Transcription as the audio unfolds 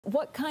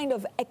what kind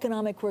of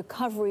economic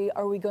recovery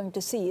are we going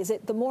to see? Is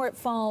it the more it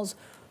falls,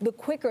 the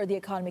quicker the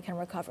economy can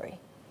recover?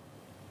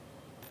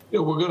 Yeah,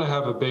 we're going to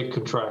have a big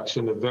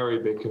contraction, a very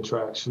big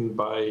contraction.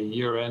 By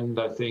year end,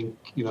 I think,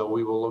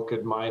 we will look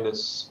at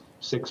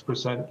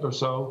 -6% or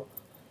so.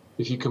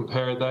 If you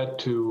compare that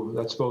to,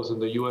 that's both in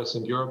the US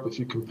and Europe, if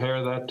you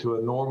compare that to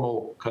a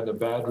normal kind of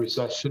bad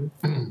recession,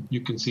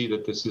 you can see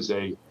that this is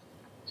a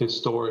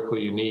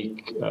historically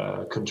unique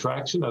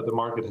contraction. Now, the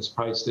market has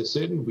priced this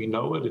in. We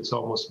know it. It's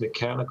almost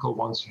mechanical.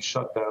 Once you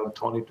shut down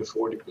 20 to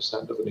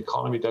 40% of an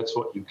economy, that's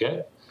what you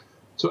get.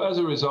 So as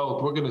a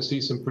result, we're going to see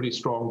some pretty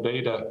strong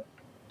data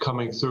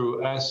coming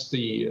through as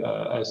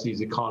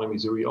these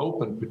economies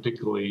reopen,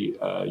 particularly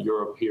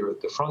Europe here at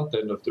the front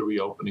end of the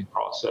reopening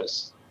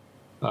process.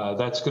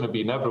 That's going to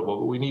be inevitable,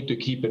 but we need to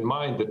keep in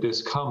mind that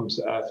this comes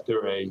after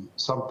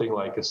something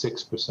like a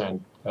 6%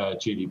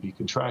 GDP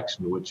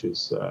contraction, which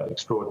is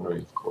extraordinary,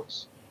 of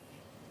course.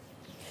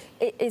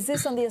 Is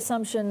this on the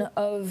assumption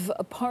of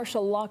a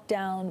partial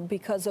lockdown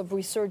because of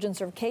resurgence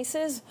of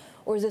cases,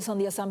 or is this on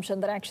the assumption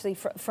that actually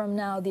from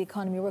now the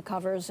economy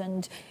recovers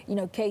and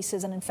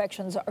cases and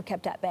infections are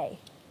kept at bay?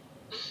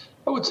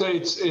 I would say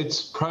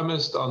it's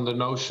premised on the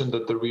notion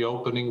that the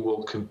reopening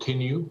will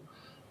continue.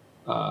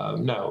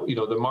 Now,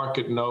 the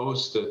market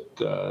knows that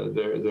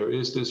there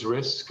is this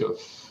risk of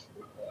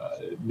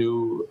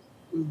new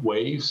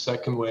waves,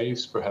 second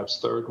waves, perhaps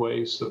third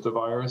waves of the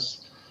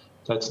virus.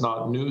 That's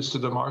not news to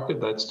the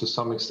market. That's to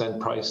some extent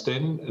priced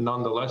in. And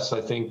nonetheless,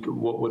 I think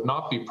what would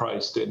not be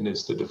priced in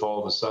is that if all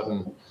of a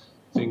sudden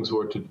things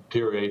were to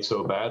deteriorate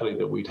so badly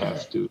that we'd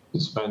have to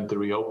suspend the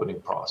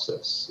reopening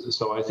process.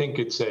 So I think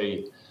it's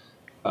a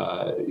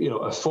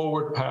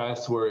forward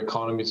path where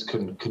economies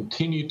can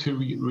continue to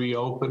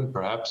reopen,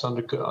 perhaps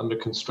under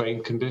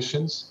constrained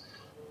conditions,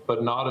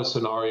 but not a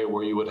scenario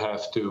where you would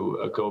have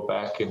to go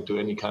back into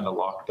any kind of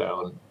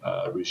lockdown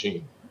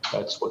regime.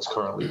 That's what's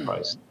currently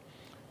priced.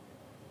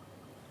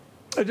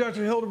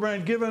 Dr.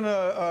 Hildebrand, given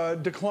a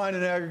decline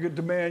in aggregate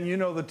demand,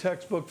 the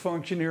textbook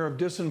function here of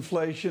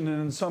disinflation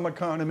and in some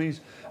economies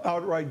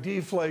outright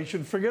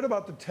deflation. Forget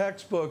about the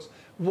textbooks.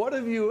 What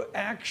have you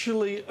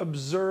actually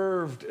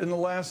observed in the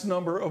last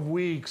number of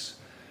weeks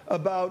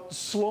about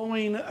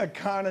slowing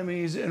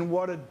economies and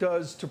what it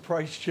does to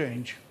price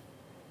change?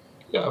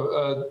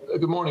 Yeah,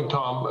 good morning,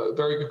 Tom.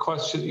 Very good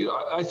question.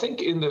 I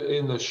think in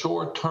the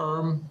short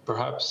term,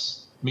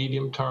 perhaps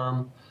medium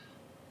term,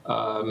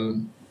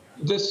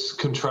 this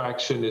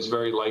contraction is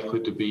very likely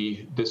to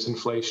be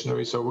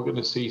disinflationary. So we're going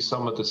to see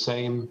some of the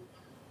same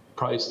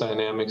price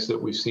dynamics that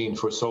we've seen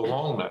for so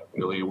long now,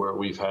 really, where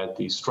we've had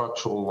these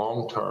structural,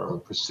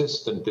 long-term,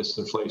 persistent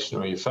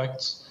disinflationary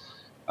effects.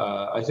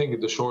 I think in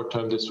the short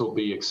term, this will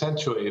be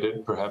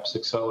accentuated, perhaps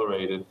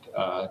accelerated,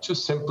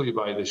 just simply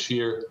by the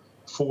sheer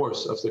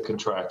force of the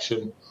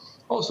contraction,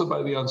 also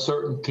by the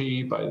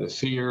uncertainty, by the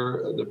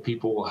fear that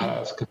people will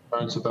have,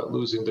 concerns about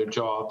losing their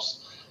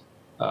jobs,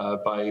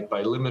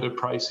 by limited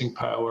pricing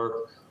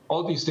power.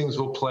 All these things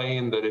will play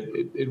in that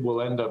it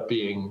will end up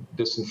being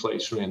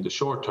disinflationary in the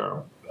short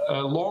term.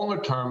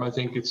 Longer term, I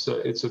think it's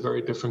a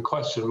very different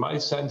question. My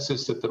sense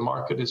is that the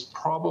market is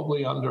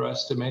probably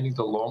underestimating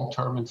the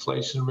long-term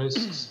inflation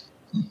risks,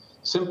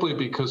 simply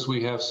because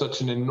we have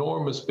such an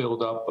enormous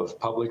buildup of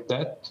public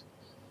debt.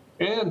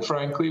 And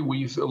frankly,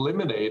 we've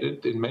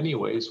eliminated, in many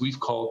ways, we've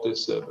called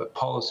this a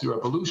policy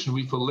revolution.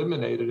 We've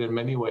eliminated, in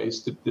many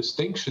ways, the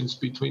distinctions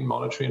between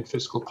monetary and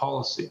fiscal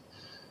policy.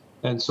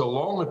 And so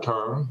longer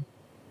term,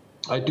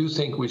 I do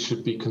think we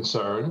should be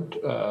concerned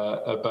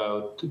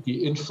about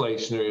the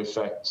inflationary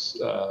effects,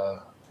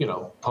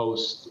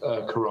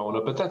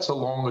 post-corona. But that's a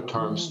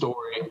longer-term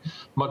story.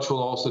 Much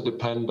will also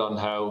depend on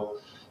how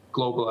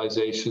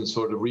globalization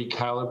sort of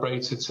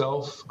recalibrates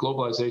itself.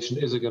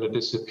 Globalization isn't going to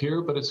disappear,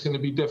 but it's going to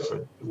be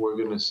different. We're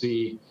going to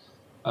see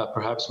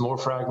perhaps more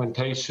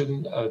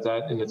fragmentation.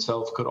 That in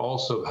itself could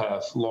also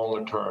have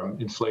longer-term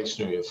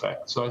inflationary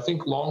effects. So I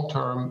think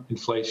long-term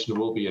inflation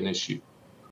will be an issue.